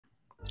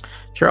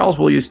Charles,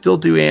 will you still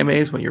do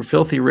AMAs when you're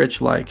filthy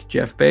rich like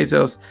Jeff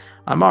Bezos?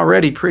 I'm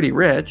already pretty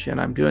rich and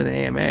I'm doing the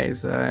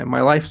AMAs.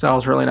 My lifestyle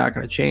is really not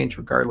going to change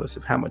regardless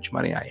of how much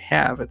money I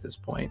have at this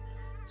point.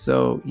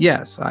 So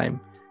yes, I'm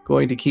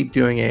going to keep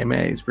doing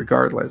AMAs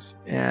regardless.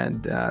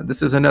 And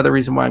this is another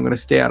reason why I'm going to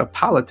stay out of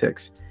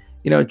politics.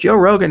 You know, Joe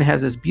Rogan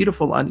has this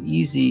beautiful,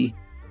 uneasy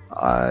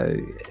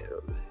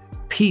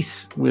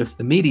peace with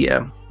the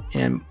media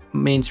and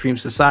mainstream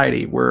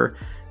society where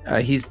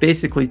he's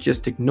basically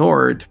just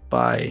ignored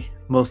by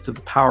most of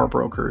the power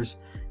brokers,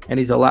 and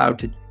he's allowed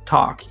to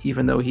talk,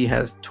 even though he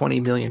has 20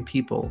 million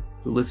people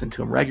who listen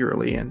to him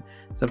regularly. And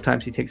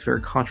sometimes he takes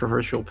very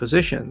controversial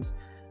positions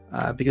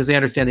because they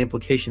understand the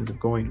implications of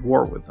going to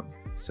war with them.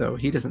 So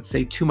he doesn't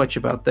say too much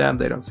about them.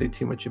 They don't say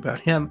too much about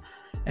him,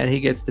 and he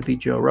gets to be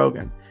Joe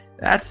Rogan.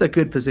 That's a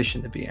good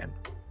position to be in.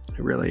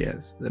 It really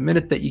is. The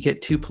minute that you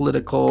get too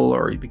political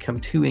or you become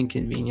too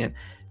inconvenient,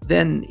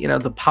 then, you know,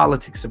 the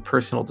politics of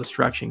personal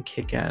destruction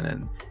kick in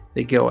and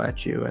they go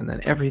at you. And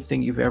then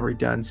everything you've ever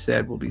done,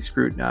 said will be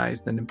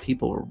scrutinized, and then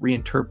people will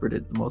reinterpret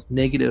it the most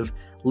negative,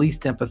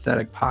 least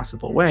empathetic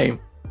possible way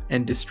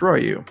and destroy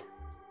you.